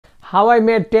How I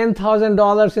made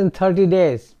 $10,000 in 30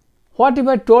 days. What if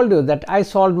I told you that I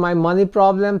solved my money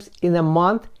problems in a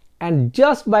month, and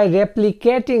just by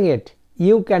replicating it,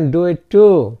 you can do it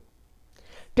too?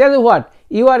 Tell you what,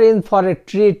 you are in for a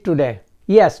treat today.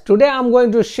 Yes, today I'm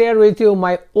going to share with you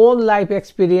my own life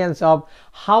experience of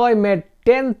how I made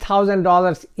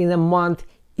 $10,000 in a month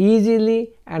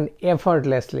easily and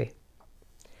effortlessly.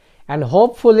 And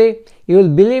hopefully you will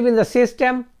believe in the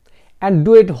system and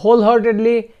do it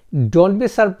wholeheartedly. Don't be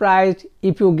surprised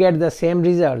if you get the same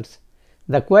results.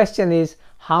 The question is,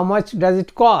 how much does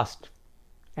it cost?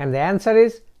 And the answer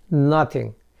is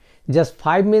nothing. Just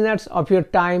 5 minutes of your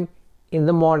time in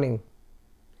the morning.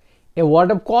 A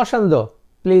word of caution though,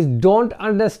 please don't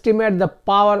underestimate the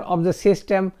power of the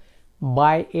system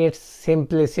by its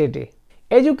simplicity.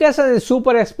 Education is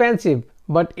super expensive,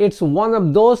 but it's one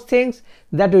of those things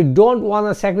that you don't want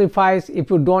to sacrifice if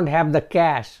you don't have the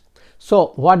cash.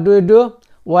 So what do?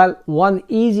 Well, one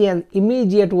easy and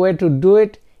immediate way to do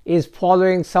it is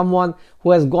following someone who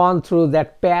has gone through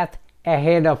that path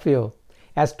ahead of you.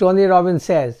 As Tony Robbins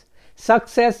says,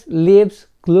 success leaves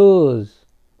clues.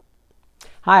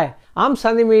 Hi, I'm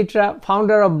Sunny Mitra,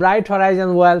 founder of Bright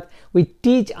Horizon Wealth. We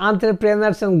teach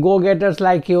entrepreneurs and go-getters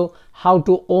like you how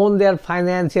to own their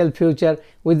financial future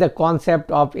with the concept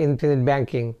of infinite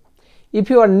banking. If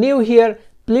you are new here,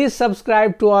 please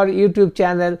subscribe to our YouTube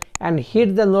channel and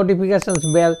hit the notifications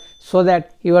bell so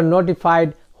that you are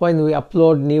notified when we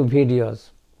upload new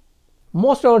videos.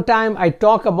 Most of the time I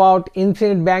talk about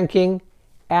infinite banking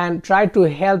and try to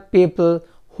help people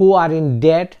who are in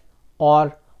debt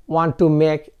or want to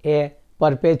make a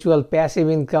perpetual passive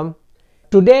income.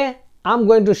 Today I'm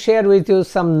going to share with you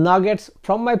some nuggets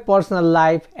from my personal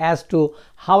life as to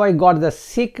how I got the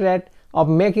secret of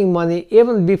making money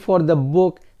even before the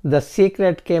book The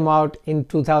Secret came out in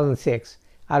 2006.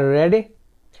 Are you ready?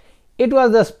 It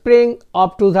was the spring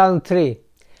of 2003.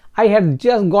 I had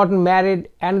just gotten married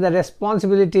and the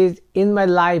responsibilities in my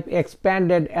life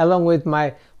expanded along with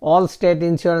my Allstate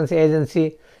insurance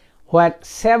agency, where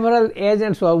several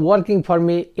agents were working for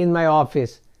me in my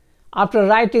office. After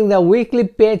writing the weekly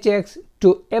paychecks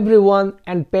to everyone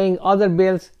and paying other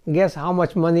bills, guess how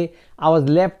much money I was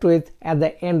left with at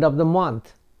the end of the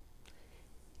month?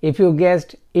 If you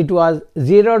guessed it was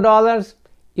 $0,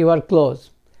 you are close.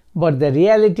 But the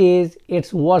reality is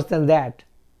it's worse than that.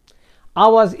 I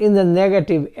was in the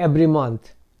negative every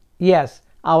month. Yes,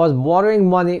 I was borrowing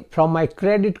money from my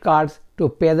credit cards to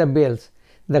pay the bills.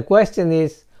 The question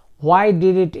is, why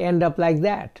did it end up like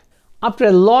that? After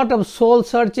a lot of soul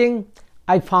searching,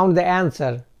 I found the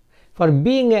answer. For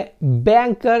being a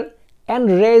banker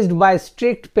and raised by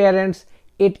strict parents,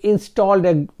 it installed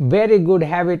a very good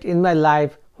habit in my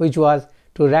life, which was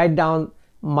to write down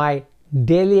my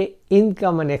daily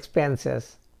income and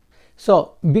expenses.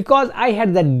 So because I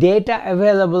had the data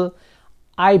available,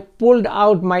 I pulled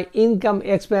out my income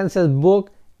expenses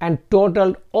book and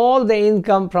totaled all the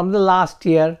income from the last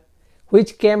year,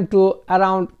 which came to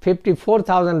around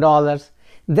 $54,000.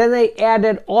 Then I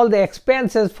added all the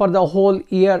expenses for the whole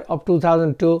year of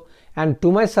 2002, and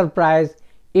to my surprise,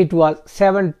 it was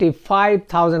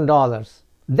 $75,000.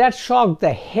 That shocked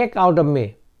the heck out of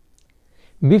me.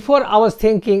 Before I was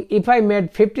thinking if I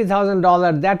made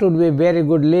 $50,000 that would be very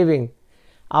good living.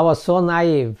 I was so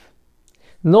naive.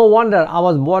 No wonder I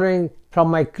was borrowing from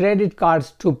my credit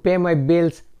cards to pay my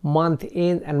bills month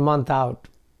in and month out.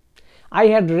 I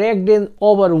had raked in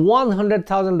over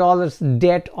 $100,000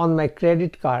 debt on my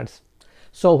credit cards.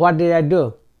 So what did I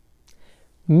do?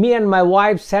 Me and my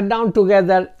wife sat down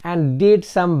together and did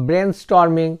some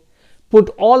brainstorming, put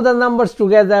all the numbers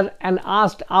together and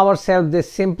asked ourselves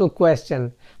this simple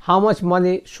question: how much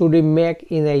money should we make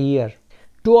in a year?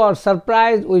 To our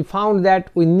surprise, we found that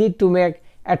we need to make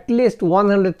at least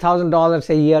 $100,000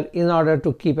 a year in order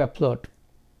to keep afloat.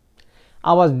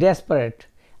 I was desperate.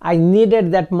 I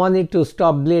needed that money to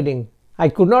stop bleeding. I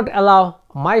could not allow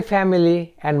my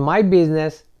family and my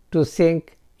business to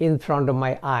sink in front of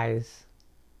my eyes.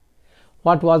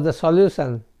 What was the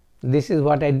solution? This is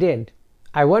what I did.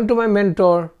 I went to my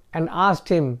mentor and asked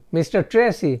him, Mr.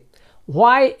 Tracy,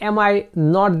 why am I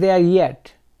not there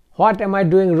yet? What am I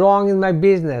doing wrong in my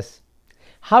business?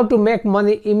 How to make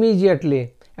money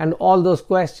immediately? And all those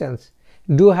questions.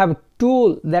 Do you have a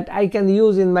tool that I can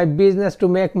use in my business to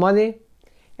make money?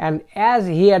 And as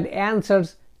he had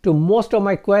answers to most of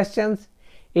my questions,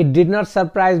 it did not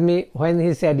surprise me when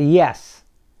he said, yes,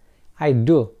 I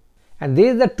do. And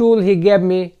this is the tool he gave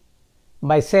me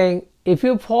by saying, if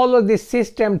you follow this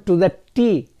system to the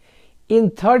T, in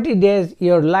 30 days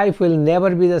your life will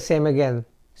never be the same again.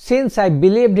 Since I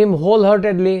believed him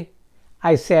wholeheartedly,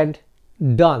 I said,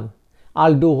 done.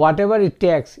 I'll do whatever it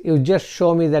takes. You just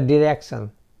show me the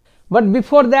direction. But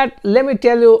before that, let me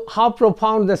tell you how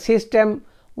profound the system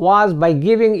was by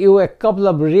giving you a couple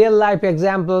of real-life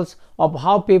examples of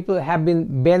how people have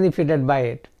been benefited by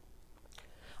it.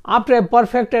 After I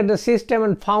perfected the system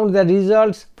and found the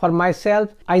results for myself,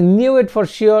 I knew it for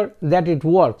sure that it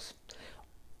works.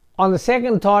 On the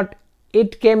second thought,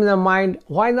 it came in the mind,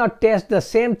 why not test the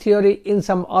same theory in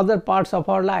some other parts of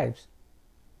our lives?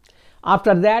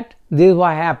 After that, this is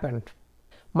what happened.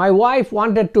 My wife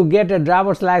wanted to get a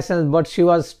driver's license, but she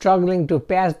was struggling to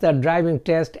pass the driving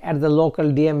test at the local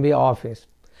DMV office.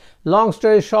 Long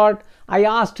story short, I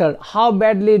asked her, how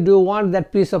badly do you want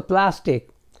that piece of plastic?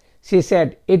 She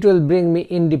said, it will bring me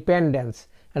independence.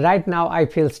 Right now I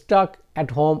feel stuck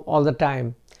at home all the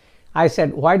time. I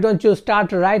said, why don't you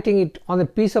start writing it on a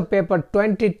piece of paper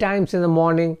 20 times in the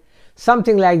morning?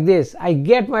 Something like this. I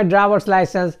get my driver's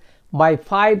license by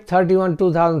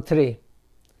 5/31/2003.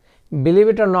 Believe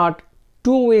it or not,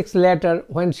 2 weeks later,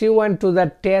 when she went to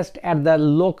the test at the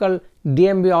local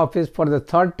DMV office for the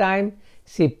third time,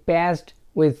 she passed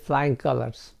with flying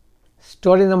colors.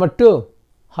 Story number 2.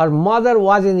 Her mother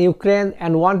was in Ukraine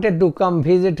and wanted to come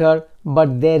visit her,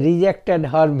 but they rejected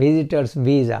her visitor's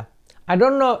visa. I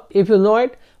don't know if you know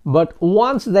it, but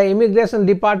once the immigration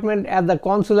department at the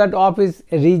consulate office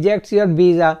rejects your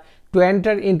visa to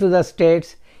enter into the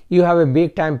States, you have a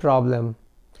big time problem.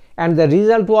 And the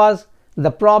result was,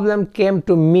 the problem came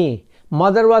to me.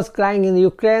 Mother was crying in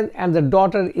Ukraine and the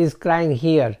daughter is crying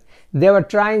here. They were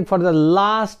trying for the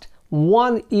last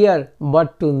 1 year,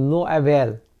 but to no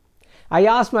avail. I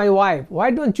asked my wife,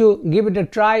 why don't you give it a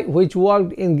try, which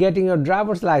worked in getting your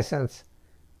driver's license?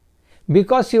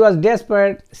 Because she was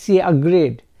desperate, she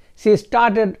agreed. She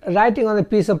started writing on a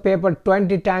piece of paper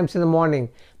 20 times in the morning.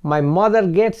 My mother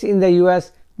gets in the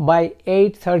US by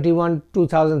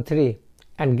 8/31/2003.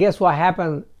 And guess what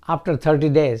happened after 30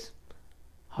 days?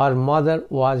 Her mother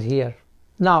was here.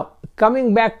 Now,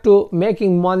 coming back to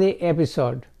making money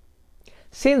episode.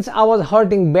 Since I was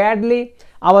hurting badly,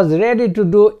 I was ready to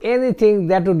do anything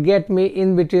that would get me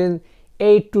in between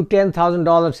 $8,000 to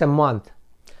 $10,000 a month.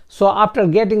 So after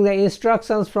getting the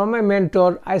instructions from my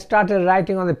mentor, I started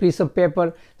writing on a piece of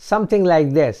paper something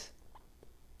like this.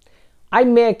 I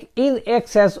make in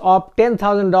excess of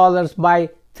 $10,000 by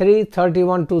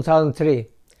 3/31/2003.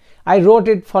 I wrote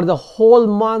it for the whole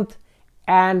month,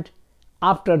 and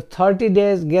after 30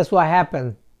 days, guess what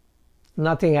happened?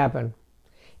 Nothing happened.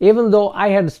 Even though I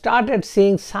had started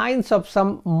seeing signs of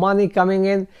some money coming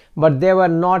in, but they were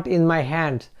not in my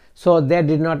hands, so they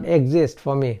did not exist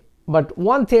for me. But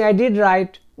one thing I did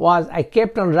write was I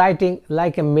kept on writing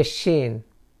like a machine.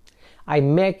 I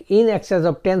make in excess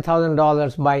of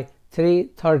 $10,000 by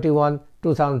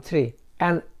 3/31/2003.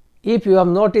 And if you have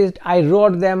noticed, I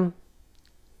wrote them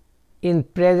in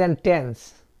present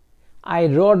tense. I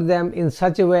wrote them in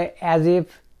such a way as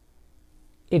if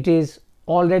it is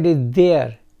already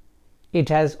there. It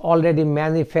has already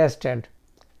manifested.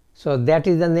 So that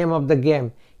is the name of the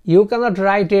game. You cannot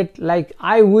write it like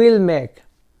I will make.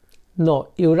 No,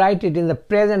 you write it in the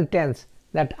present tense,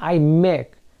 that I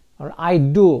make, or I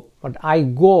do, or I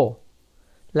go,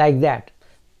 like that.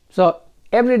 So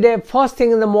every day, first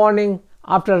thing in the morning,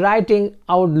 after writing,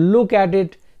 I would look at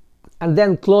it and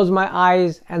then close my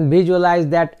eyes and visualize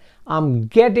that I'm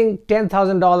getting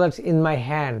 $10,000 in my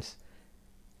hands.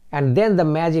 And then the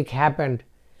magic happened.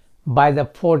 By the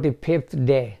 45th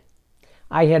day,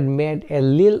 I had made a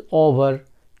little over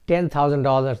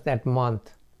 $10,000 that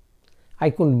month.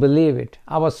 I couldn't believe it.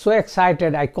 I was so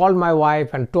excited. I called my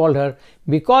wife and told her,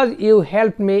 because you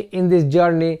helped me in this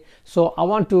journey, so I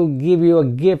want to give you a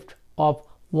gift of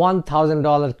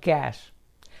 $1,000 cash.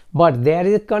 But there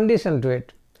is a condition to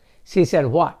it. She said,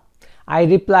 what? I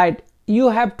replied, you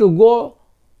have to go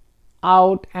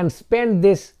out and spend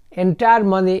this entire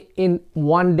money in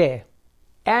 1 day.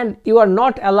 And you are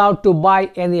not allowed to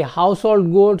buy any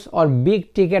household goods or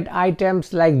big ticket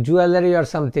items like jewelry or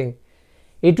something.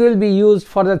 It will be used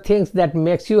for the things that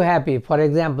makes you happy. For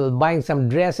example, buying some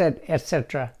dress,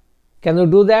 etc. Can you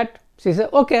do that? She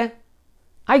said, okay,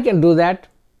 I can do that.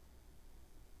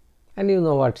 And you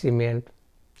know what she meant.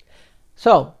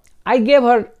 So I gave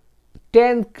her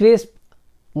 10 crisp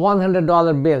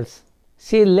 $100 bills.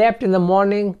 She left in the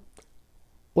morning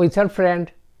with her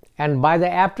friend, and by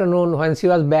the afternoon when she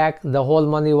was back, the whole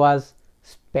money was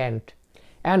spent.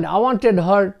 And I wanted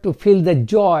her to feel the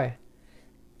joy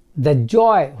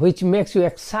which makes you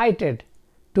excited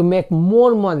to make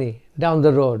more money down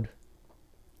the road.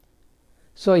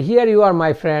 So here you are,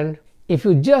 my friend. If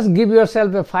you just give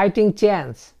yourself a fighting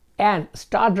chance and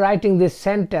start writing this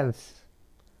sentence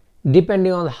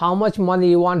depending on how much money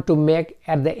you want to make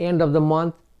at the end of the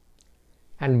month.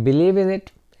 And believe in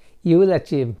it, you will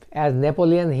achieve. As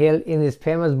Napoleon Hill in his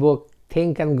famous book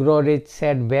Think and Grow Rich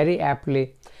said very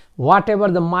aptly, whatever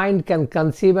the mind can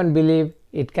conceive and believe,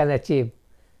 it can achieve.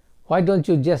 Why don't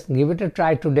you just give it a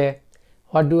try today?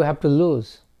 What do you have to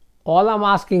lose? All I'm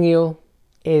asking you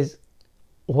is,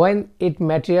 when it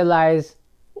materializes,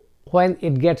 when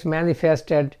it gets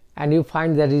manifested and you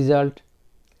find the result,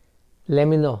 let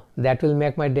me know. That will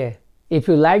make my day. If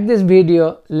you like this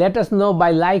video, let us know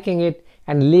by liking it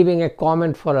and leaving a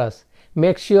comment for us.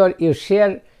 Make sure you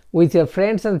share with your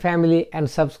friends and family and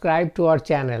subscribe to our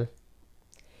channel.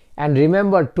 And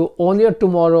remember to own your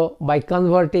tomorrow by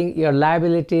converting your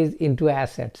liabilities into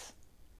assets.